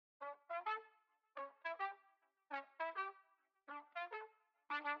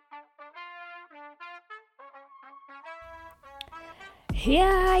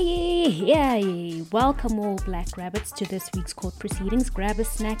Yay! Welcome all black rabbits to this week's court proceedings. Grab a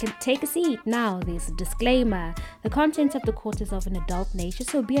snack and take a seat. Now, there's a disclaimer. The content of the court is of an adult nature,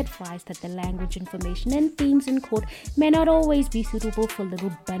 so be advised that the language, information, and themes in court may not always be suitable for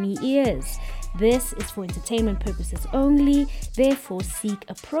little bunny ears. This is for entertainment purposes only, therefore seek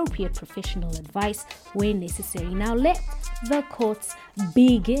appropriate professional advice where necessary. Now, let the courts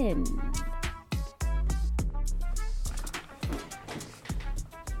begin.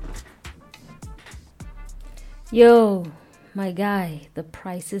 Yo, my guy, the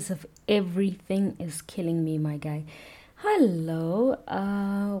prices of everything is killing me, my guy. Hello,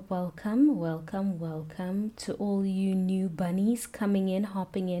 welcome to all you new bunnies coming in,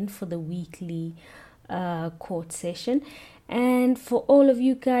 hopping in for the weekly court session. And for all of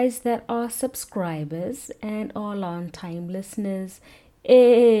you guys that are subscribers and are long-time listeners,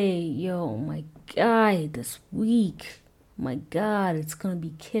 hey, yo, my guy, this week, my God, it's gonna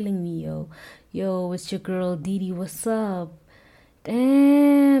be killing me, yo. Yo, it's your girl Didi, what's up?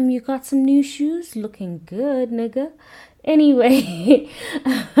 Damn, you got some new shoes? Looking good, nigga. Anyway,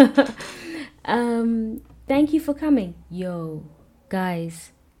 thank you for coming. Yo,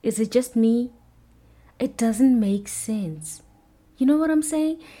 guys, is it just me? It doesn't make sense. You know what I'm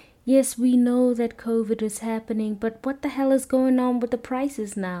saying? Yes, we know that COVID is happening, but what the hell is going on with the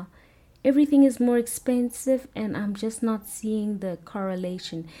prices now? Everything is more expensive and I'm just not seeing the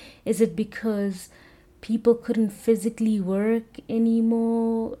correlation. Is it because people couldn't physically work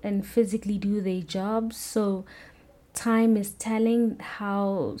anymore and physically do their jobs? So time is telling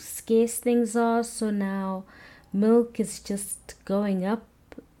how scarce things are. So now milk is just going up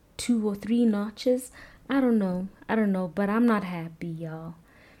 2 or 3 notches. I don't know, but I'm not happy, y'all.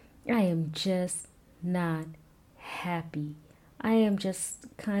 I am just not happy. I am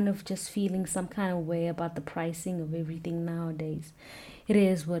just feeling some kind of way about the pricing of everything nowadays. It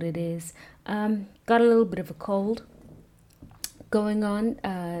is what it is. Got a little bit of a cold going on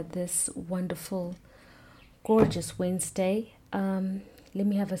this wonderful, gorgeous Wednesday. Let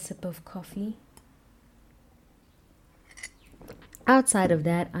me have a sip of coffee. Outside of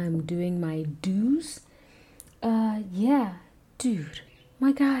that, I'm doing my dues. Yeah, dude,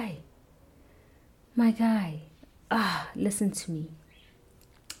 my guy. Listen to me.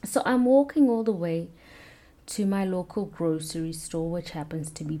 So I'm walking all the way to my local grocery store, which happens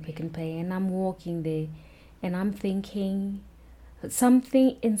to be Pick and Pay, and I'm walking there and I'm thinking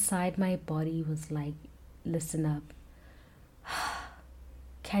something inside my body was like, listen up.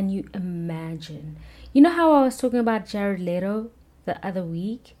 Can you imagine? You know how I was talking about Jared Leto the other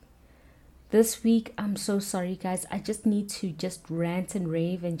week? This week, I'm so sorry, guys. I just need to just rant and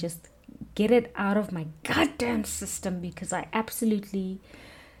rave and just get it out of my goddamn system because I absolutely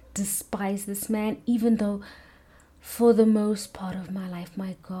despise this man, even though for the most part of my life,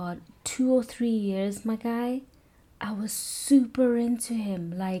 my God, 2 or 3 years, my guy, I was super into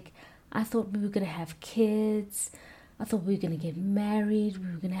him. Like, I thought we were going to have kids. I thought we were going to get married. We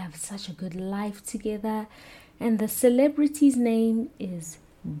were going to have such a good life together. And the celebrity's name is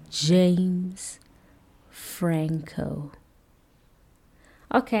James Franco.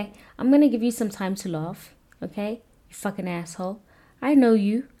 Okay, I'm going to give you some time to laugh, okay? You fucking asshole. I know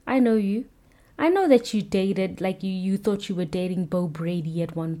you. I know that you dated, like you thought you were dating Bo Brady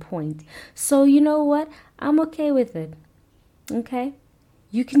at one point. So you know what? I'm okay with it, okay?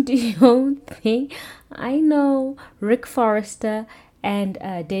 You can do your own thing. I know Rick Forrester and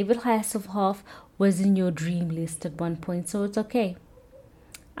David Hasselhoff was in your dream list at one point, so it's okay.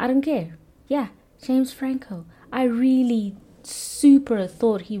 I don't care. Yeah, James Franco. I really super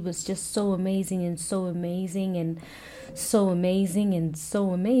thought he was just so amazing and so amazing and so amazing and so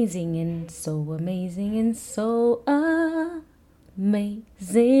amazing and so amazing and so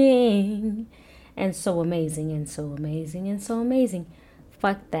amazing and so amazing and so amazing and so amazing.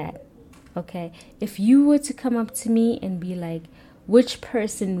 Fuck that. Okay, if you were to come up to me and be like, which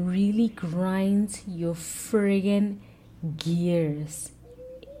person really grinds your friggin' gears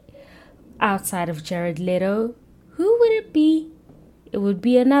outside of Jared Leto, who would it be? It would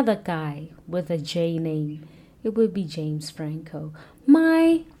be another guy with a J name. It would be James Franco.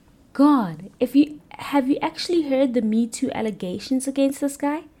 My God, have you actually heard the Me Too allegations against this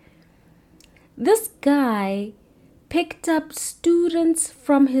guy? This guy picked up students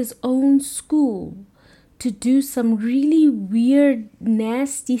from his own school to do some really weird,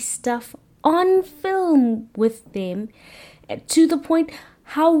 nasty stuff on film with them, to the point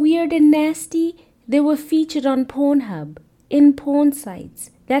how weird and nasty they were featured on Pornhub, in porn sites.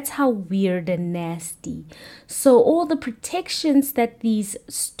 That's how weird and nasty. So all the protections that these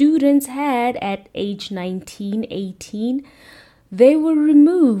students had at age 19, 18, they were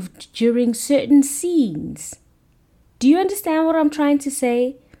removed during certain scenes. Do you understand what I'm trying to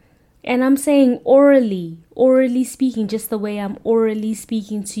say? And I'm saying orally speaking, just the way I'm orally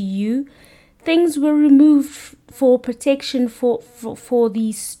speaking to you. Things were removed for protection for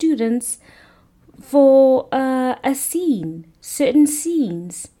these students for a scene, certain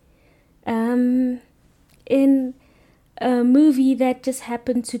scenes in a movie that just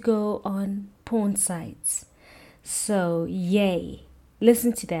happened to go on porn sites. So, yay.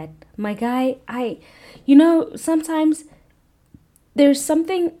 Listen to that. My guy, sometimes there's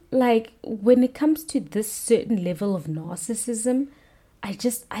something like when it comes to this certain level of narcissism,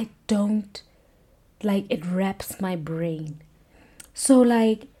 I don't like it wraps my brain. So,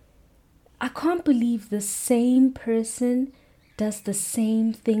 like, I can't believe the same person does the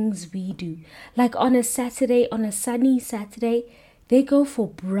same things we do. Like on a sunny Saturday, they go for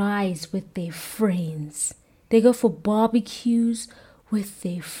braais with their friends. They go for barbecues with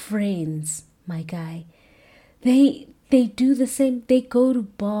their friends, my guy. They do the same. They go to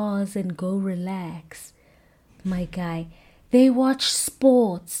bars and go relax, my guy. They watch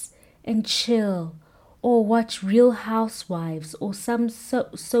sports and chill, or watch Real Housewives or some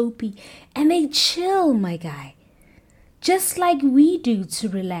soapy, and they chill, my guy. Just like we do to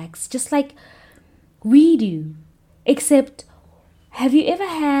relax, just like we do. Except, have you ever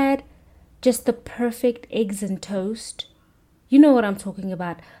had just the perfect eggs and toast? You know what I'm talking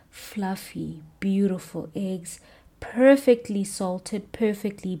about. Fluffy, beautiful eggs, perfectly salted,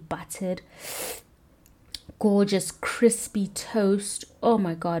 perfectly buttered, gorgeous crispy toast. Oh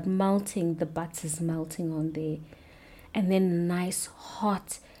my God, melting, the butter's melting on there. And then a nice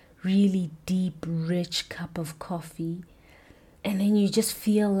hot, really deep, rich cup of coffee. And then you just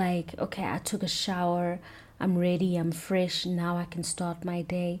feel like, okay, I took a shower, I'm ready, I'm fresh, now I can start my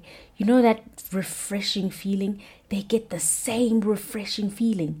day. You know that refreshing feeling? They get the same refreshing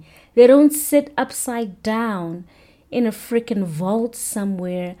feeling. They don't sit upside down in a freaking vault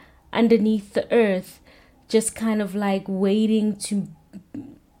somewhere underneath the earth, just kind of like waiting to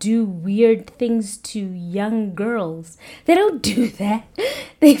do weird things to young girls. They don't do that.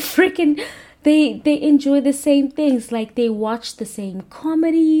 They freaking... They enjoy the same things, like they watch the same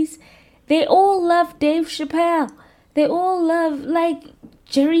comedies. They all love Dave Chappelle. They all love, like,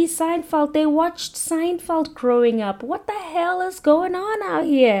 Jerry Seinfeld. They watched Seinfeld growing up. What the hell is going on out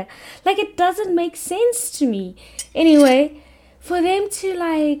here? Like, it doesn't make sense to me. Anyway, for them to,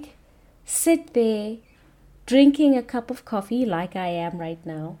 like, sit there drinking a cup of coffee like I am right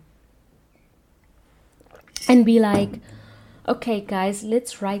now and be like, okay, guys,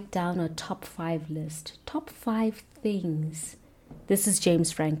 let's write down a top 5 list. Top 5 things. This is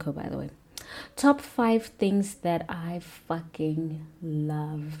James Franco, by the way. Top 5 things that I fucking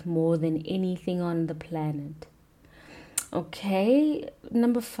love more than anything on the planet. Okay,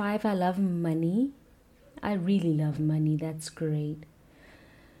 number 5, I love money. I really love money. That's great.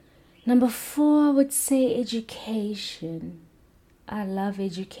 Number 4, I would say education. I love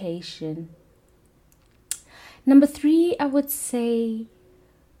education. Number 3, I would say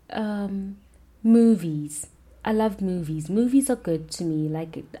movies. I love movies. Movies are good to me.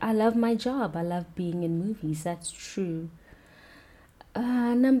 Like, I love my job. I love being in movies. That's true.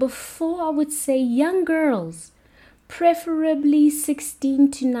 Number 4, I would say young girls. Preferably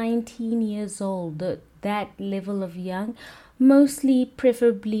 16 to 19 years old. That level of young. Mostly,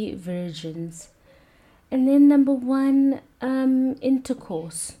 preferably virgins. And then number 1,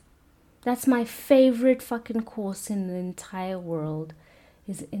 intercourse. That's my favorite fucking course in the entire world,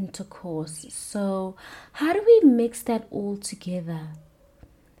 is intercourse. So how do we mix that all together?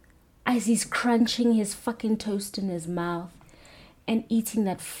 As he's crunching his fucking toast in his mouth and eating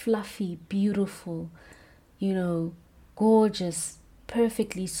that fluffy, beautiful, gorgeous,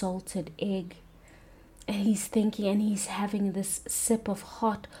 perfectly salted egg. And he's thinking, and he's having this sip of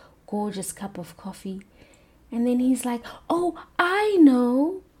hot, gorgeous cup of coffee. And then he's like, oh, I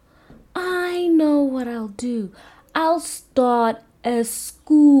know what I'll do. I'll start a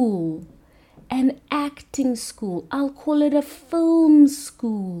school, an acting school. I'll call it a film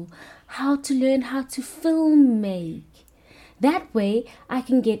school. How to learn how to film make. That way I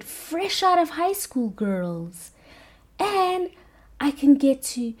can get fresh out of high school girls. And I can get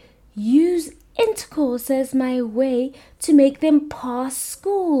to use intercourse as my way to make them pass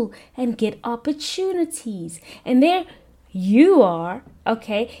school and get opportunities. And there you are,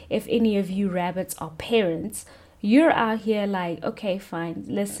 okay, if any of you rabbits are parents, you're out here like, okay, fine,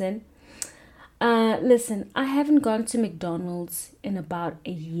 listen, I haven't gone to McDonald's in about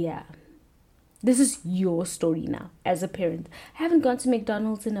a year. This is your story now as a parent. I haven't gone to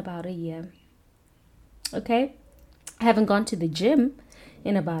McDonald's in about a year. Okay? I haven't gone to the gym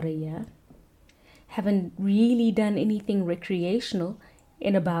in about a year. Haven't really done anything recreational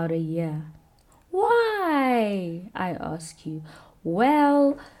in about a year. Why? I ask you.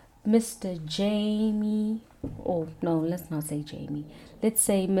 Well, Mr. Jamie, oh no, let's not say Jamie. Let's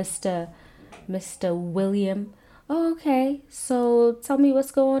say Mr. William. Oh, okay, so tell me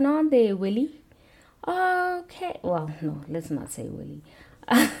what's going on there, Willie. Okay, well, no, let's not say Willie.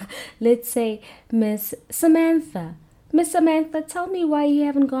 Let's say Miss Samantha. Miss Samantha, tell me why you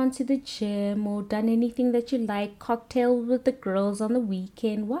haven't gone to the gym or done anything that you like, cocktail with the girls on the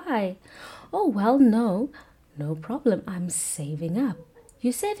weekend. Why? Oh, well, no problem. I'm saving up.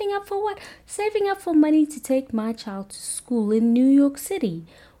 You're saving up for what? Saving up for money to take my child to school in New York City,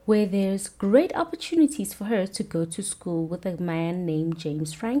 where there's great opportunities for her to go to school with a man named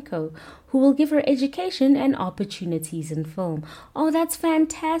James Franco, who will give her education and opportunities in film. Oh, that's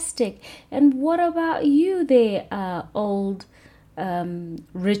fantastic. And what about you there, old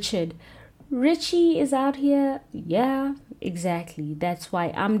Richard? Richie is out here. Yeah, exactly. That's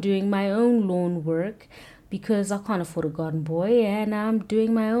why I'm doing my own lawn work because I can't afford a garden boy and I'm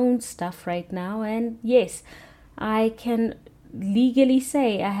doing my own stuff right now. And yes, I can legally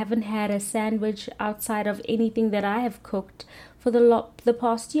say I haven't had a sandwich outside of anything that I have cooked for the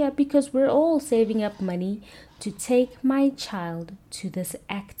past year because we're all saving up money to take my child to this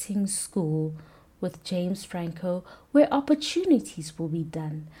acting school with James Franco where opportunities will be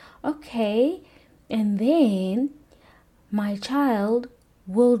done. Okay, and then my child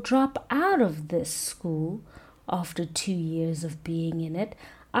will drop out of this school after 2 years of being in it.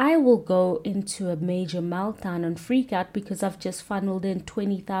 I will go into a major meltdown and freak out because I've just funneled in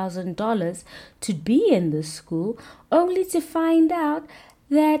 $20,000 to be in this school, only to find out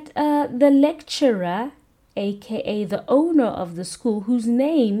that the lecturer, aka the owner of the school, whose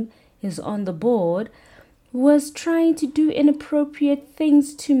name is on the board, was trying to do inappropriate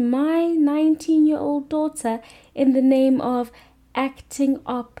things to my 19-year-old daughter in the name of acting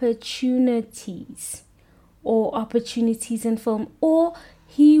opportunities or opportunities in film, or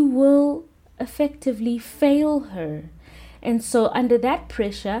he will effectively fail her. And so under that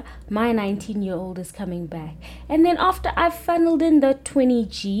pressure, my 19-year-old is coming back. And then after I've funneled in the 20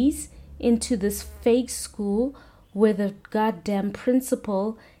 G's into this fake school where the goddamn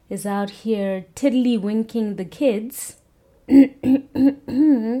principal is out here tiddly-winking the kids,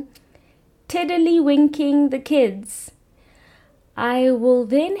 tiddly-winking the kids, I will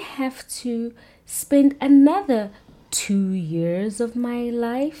then have to spend another 2 years of my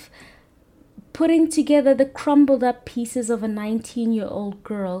life putting together the crumbled up pieces of a 19-year-old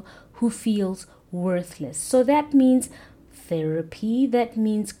girl who feels worthless. So that means therapy, that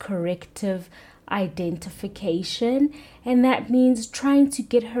means corrective identification, and that means trying to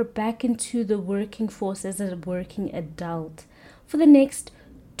get her back into the working force as a working adult for the next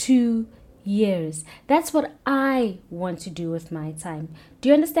 2 years. That's what I want to do with my time. Do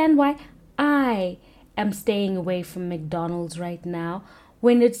you understand why I am staying away from McDonald's right now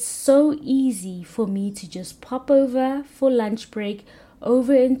when it's so easy for me to just pop over for lunch break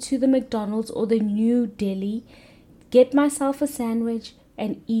over into the McDonald's or the New Delhi, get myself a sandwich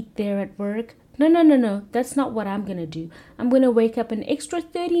and eat there at work? No. That's not what I'm going to do. I'm going to wake up an extra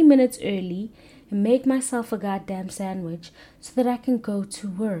 30 minutes early and make myself a goddamn sandwich so that I can go to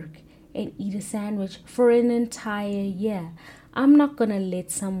work and eat a sandwich for an entire year. I'm not going to let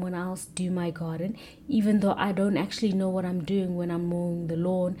someone else do my garden, even though I don't actually know what I'm doing when I'm mowing the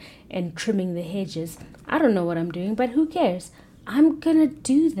lawn and trimming the hedges. I don't know what I'm doing, but who cares? I'm going to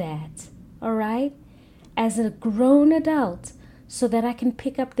do that, all right, as a grown adult, so that I can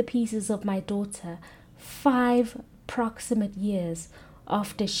pick up the pieces of my daughter 5 proximate years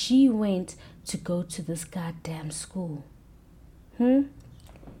after she went to go to this goddamn school.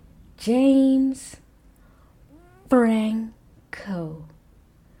 James Franco.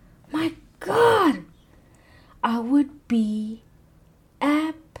 My God, I would be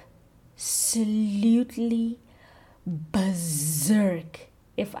absolutely berserk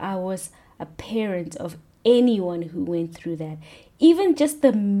if I was a parent of anyone who went through that. Even just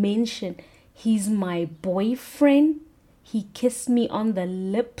the mention, he's my boyfriend, he kissed me on the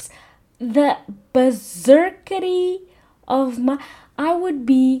lips, the berserkery of my, I would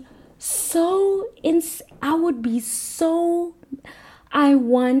be so I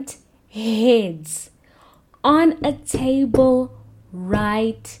want heads on a table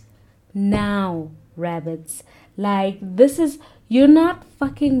right now, rabbits. Like, this is, you're not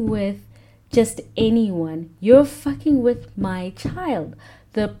fucking with just anyone. You're fucking with my child.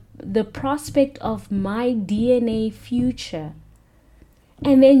 The prospect of my DNA future.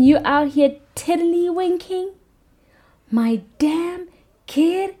 And then you're out here tiddly winking? My damn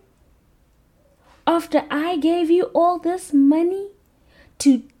kid, after I gave you all this money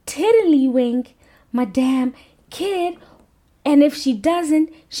to tiddlywink my damn kid, and if she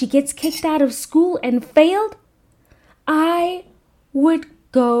doesn't, she gets kicked out of school and failed, I would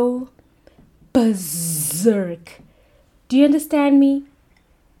go berserk. Do you understand me?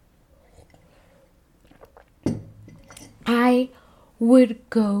 I would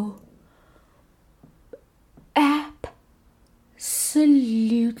go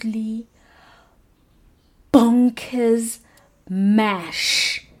absolutely bonkers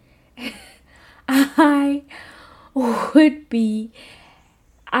mash. I would be,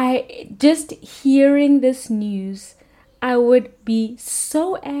 just hearing this news, I would be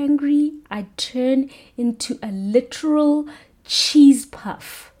so angry I'd turn into a literal cheese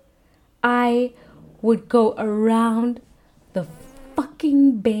puff. I would go around the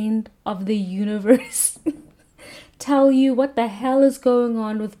fucking bend of the universe, tell you what the hell is going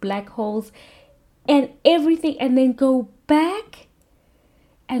on with black holes and everything, and then go back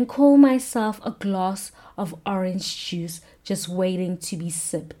and call myself a glass of orange juice just waiting to be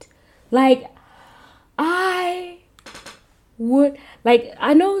sipped. Like, I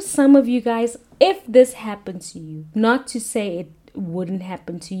know some of you guys, if this happened to you, not to say it wouldn't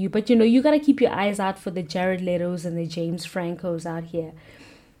happen to you, but you got to keep your eyes out for the Jared Leto's and the James Francos out here.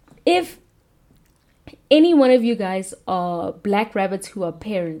 If any one of you guys are black rabbits who are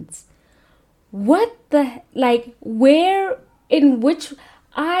parents, what the, where, in which,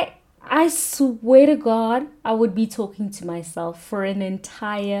 I swear to God, I would be talking to myself for an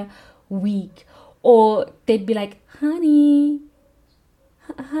entire week. Or they'd be like, honey,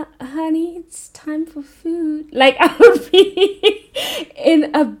 it's time for food. Like, I would be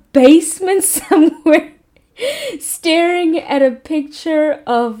in a basement somewhere staring at a picture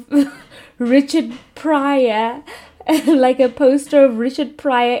of Richard Pryor, like a poster of Richard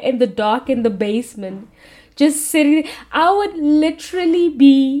Pryor in the dark in the basement, just sitting. I would literally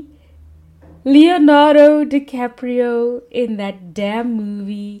be Leonardo DiCaprio in that damn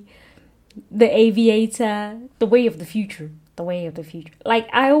movie, The Aviator, The Way of the Future. Like,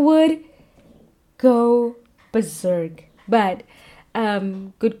 I would go berserk. But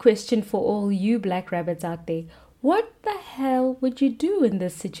good question for all you black rabbits out there. What the hell would you do in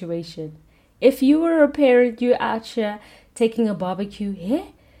this situation? If you were a parent, you're out here taking a barbecue. Yeah?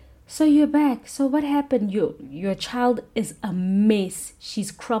 So you're back. So what happened? Your child is a mess.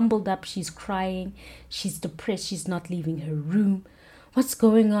 She's crumbled up. She's crying. She's depressed. She's not leaving her room. What's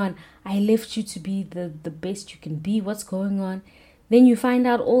going on? I left you to be the best you can be. What's going on? Then you find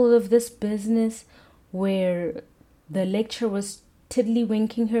out all of this business where the lecturer was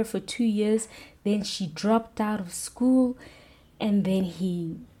tiddlywinking her for 2 years. Then she dropped out of school. And then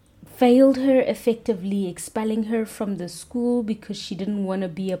he failed her, effectively expelling her from the school because she didn't want to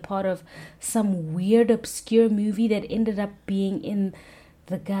be a part of some weird, obscure movie that ended up being in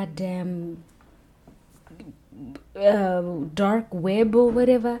the goddamn dark web or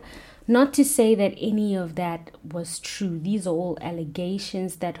whatever. Not to say that any of that was true. These are all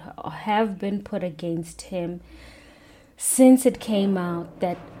allegations that have been put against him since it came out,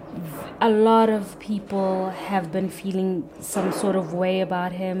 that a lot of people have been feeling some sort of way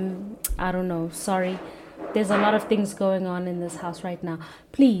about him. I don't know. Sorry. There's a lot of things going on in this house right now.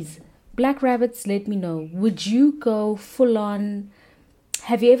 Please, black rabbits, let me know. Would you go full on?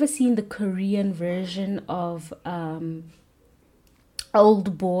 Have you ever seen the Korean version of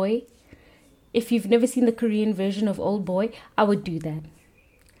Old Boy? If you've never seen the Korean version of Old Boy, I would do that.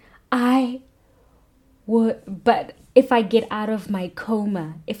 I would, but if I get out of my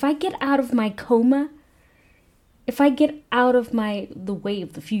coma, the way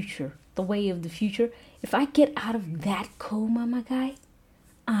of the future, if I get out of that coma, my guy,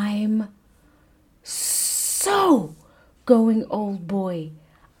 I'm so going Old Boy.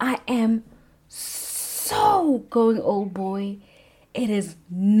 I am so going Old Boy. It is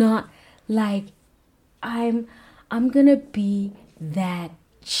not like I'm gonna be that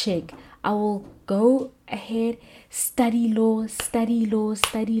chick. I will go ahead, study law,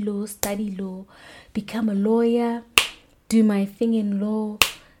 become a lawyer, do my thing in law,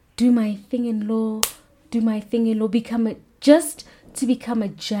 just to become a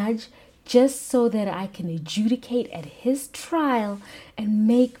judge, just so that I can adjudicate at his trial and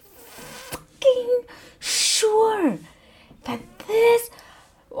make fucking sure that this,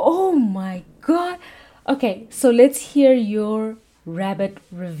 oh my God. Okay, so let's hear your rabbit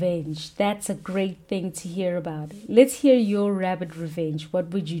revenge. That's a great thing to hear about. Let's hear your rabbit revenge. What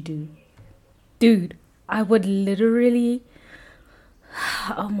would you do? Dude, I would literally,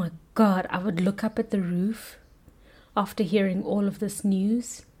 oh my God, I would look up at the roof after hearing all of this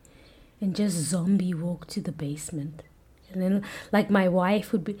news and just zombie walk to the basement. And then, like, my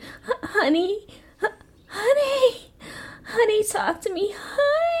wife would be, honey, honey, honey, talk to me,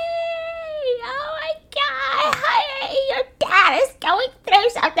 honey. Oh my God, honey, your dad is going through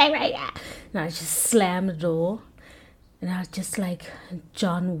something right now. And I just slam the door. And I was just like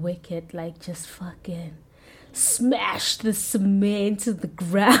John Wick, like just fucking smash the cement to the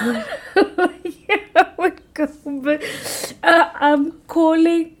ground. I would go, but I'm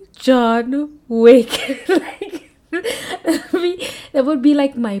calling John Wick. Like that would be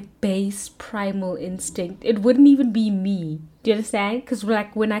like my base primal instinct. It wouldn't even be me. Do you understand? Because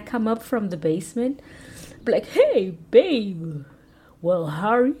like when I come up from the basement, I'd be like, hey babe, well, how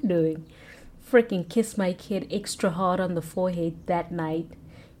are you doing? Freaking kiss my kid extra hard on the forehead that night.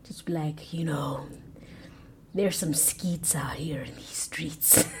 Just be like, there's some skeets out here in these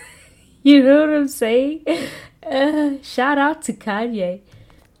streets. You know what I'm saying? Shout out to Kanye.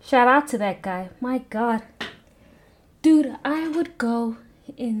 Shout out to that guy. My God. Dude, I would go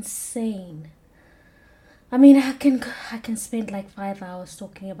insane. I mean, I can spend like 5 hours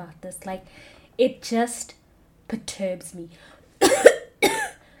talking about this. Like, it just perturbs me.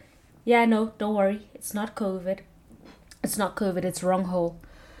 Yeah, no, don't worry. It's not COVID. It's not COVID. It's wrong hole.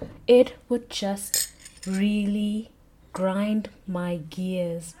 It would just really grind my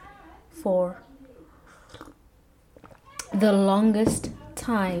gears for the longest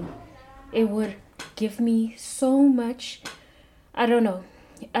time. It would give me so much. I don't know.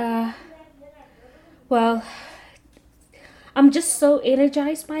 Well, I'm just so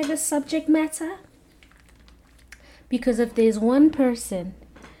energized by this subject matter. Because if there's one person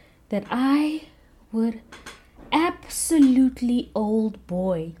that I would absolutely old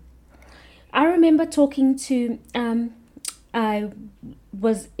boy. I remember talking to, I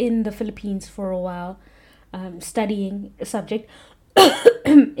was in the Philippines for a while, studying a subject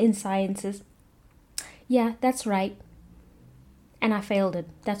in sciences. Yeah, that's right. And I failed it.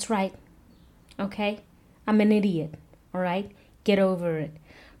 That's right. Okay? I'm an idiot. All right? Get over it.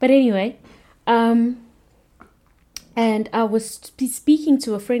 But anyway, and I was speaking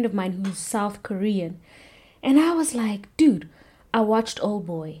to a friend of mine who's South Korean. And I was like, dude, I watched Old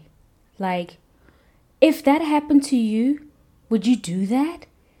Boy. Like, if that happened to you, would you do that?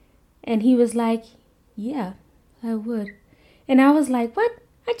 And he was like, yeah, I would. And I was like, what?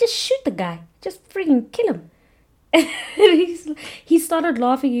 I just shoot the guy. Just freaking kill him. And he started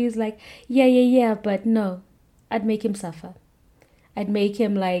laughing. He was like, yeah, but no, I'd make him suffer. I'd make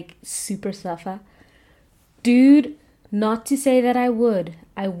him like super suffer. Dude, not to say that I would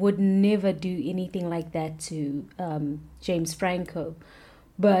never do anything like that to James Franco.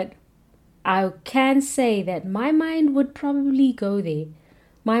 But I can say that my mind would probably go there.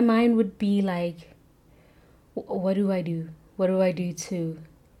 My mind would be like, what do I do? What do I do to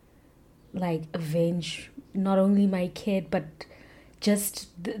like avenge not only my kid, but just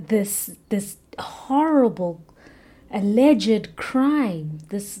this horrible alleged crime,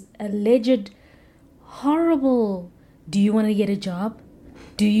 this alleged horrible. Do you want to get a job?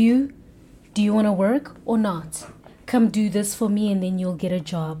 Do you want to work or not? Come do this for me and then you'll get a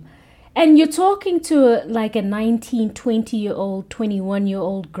job. And you're talking to like a 19, 20-year-old,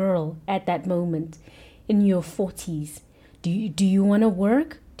 21-year-old girl at that moment in your 40s. Do you want to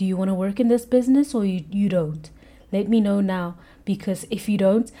work? Do you want to work in this business or you don't? Let me know now, because if you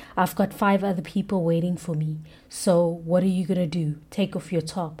don't, I've got 5 other people waiting for me. So what are you going to do? Take off your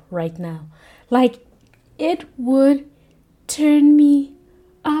top right now. Like, it would turn me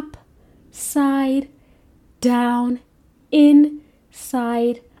upside down,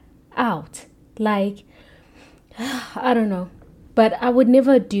 inside out. Like, I don't know. But I would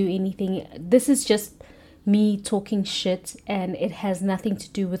never do anything. This is just me talking shit, and it has nothing to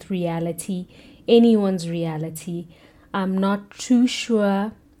do with reality, anyone's reality. I'm not too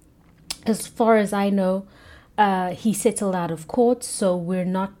sure. As far as I know, he settled out of court, so we're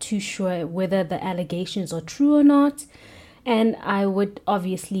not too sure whether the allegations are true or not. And I would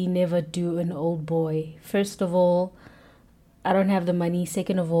obviously never do an Old Boy. First of all, I don't have the money.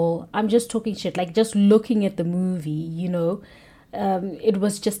 Second of all, I'm just talking shit. Like, just looking at the movie, it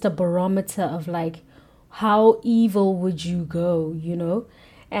was just a barometer of like, how evil would you go,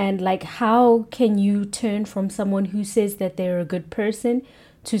 And like, how can you turn from someone who says that they're a good person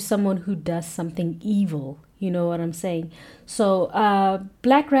to someone who does something evil? You know what I'm saying? So,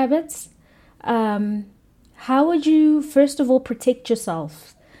 Black Rabbits, how would you, first of all, protect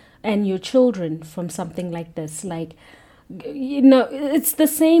yourself and your children from something like this? Like, it's the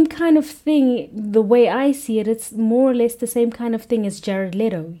same kind of thing. The way I see it, it's more or less the same kind of thing as Jared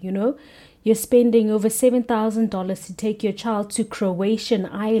Leto, You're spending over $7,000 to take your child to Croatian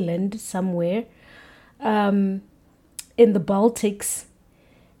island somewhere in the Baltics.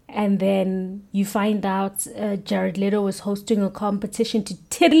 And then you find out Jared Leto was hosting a competition to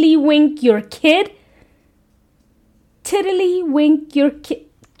tiddlywink your kid. Tiddlywink your kid.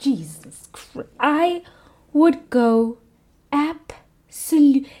 Jesus Christ. I would go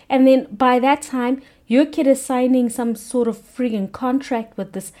absolute. And then by that time, your kid is signing some sort of friggin' contract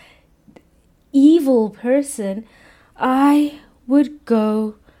with this evil person. I would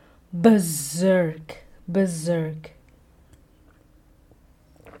go berserk.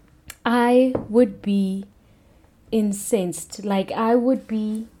 I would be incensed. Like, I would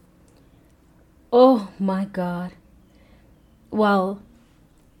be, oh my God. Well,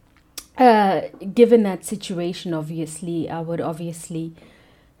 given that situation, obviously, I would obviously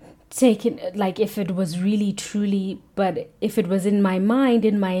take it, like, if it was really truly, but if it was in my mind,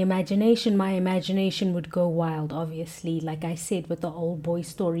 in my imagination would go wild, obviously, like I said with the old boy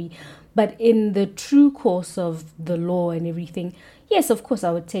story. But in the true course of the law and everything, yes, of course,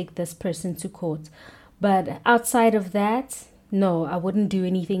 I would take this person to court. But outside of that, no, I wouldn't do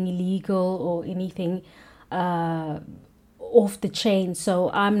anything illegal or anything off the chain.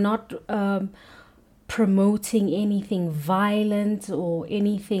 So I'm not promoting anything violent or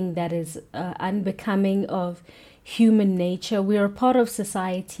anything that is unbecoming of human nature. We're a part of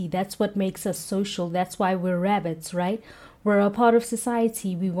society. That's what makes us social. That's why we're rabbits, right? We're a part of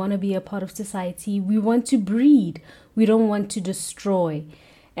society. We want to be a part of society. We want to breed. We don't want to destroy.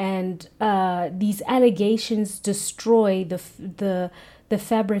 And these allegations destroy the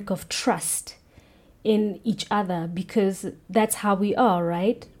fabric of trust in each other, because that's how we are,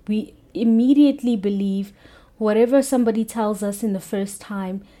 right? We immediately believe whatever somebody tells us in the first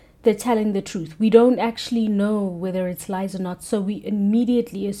time, they're telling the truth. We don't actually know whether it's lies or not, so we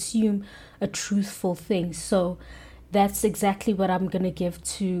immediately assume a truthful thing. So that's exactly what I'm going to give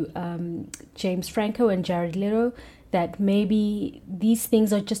to James Franco and Jared Leto, that maybe these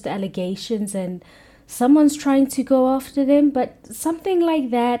things are just allegations and someone's trying to go after them. But something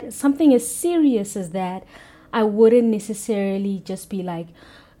like that, something as serious as that, I wouldn't necessarily just be like,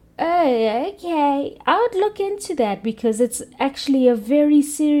 oh, okay, I would look into that, because it's actually a very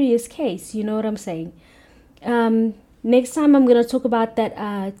serious case. You know what I'm saying? Next time I'm going to talk about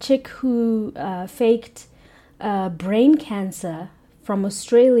that chick who faked brain cancer from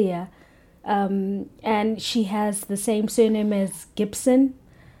Australia. And she has the same surname as Gibson.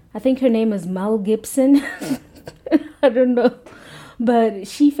 I think her name is Mel Gibson. I don't know. But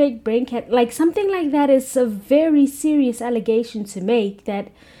she faked brain cancer. Like, something like that is a very serious allegation to make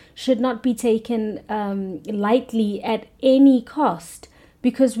that should not be taken lightly at any cost,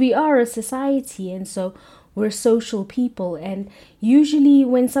 because we are a society, and so we're social people. And usually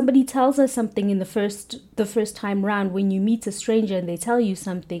when somebody tells us something in the first time round, when you meet a stranger and they tell you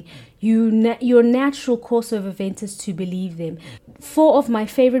something, your natural course of event is to believe them. 4 of my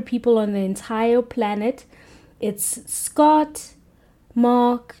favorite people on the entire planet, it's Scott,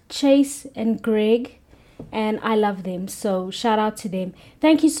 Mark, Chase, and Greg, and I love them. So shout out to them.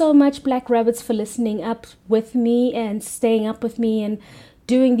 Thank you so much, Black Rabbits, for listening up with me and staying up with me and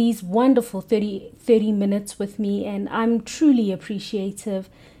doing these wonderful 30 minutes with me, and I'm truly appreciative.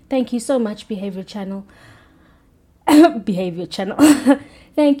 Thank you so much, Behavior Channel. Behavior Channel.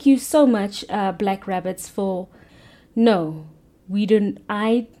 Thank you so much, Black Rabbits, for... No, we don't...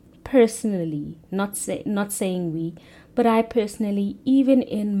 I personally, not saying we, but I personally, even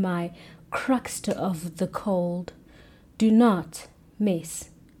in my crux of the cold, do not mess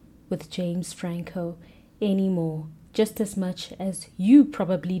with James Franco anymore. Just as much as you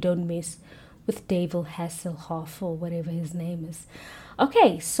probably don't mess with David Hasselhoff or whatever his name is.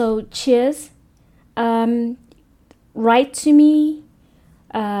 Okay, so cheers. Write to me,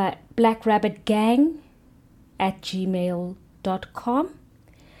 blackrabbitgang@gmail.com,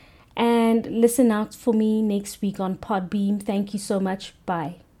 and listen out for me next week on Podbeam. Thank you so much.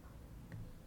 Bye.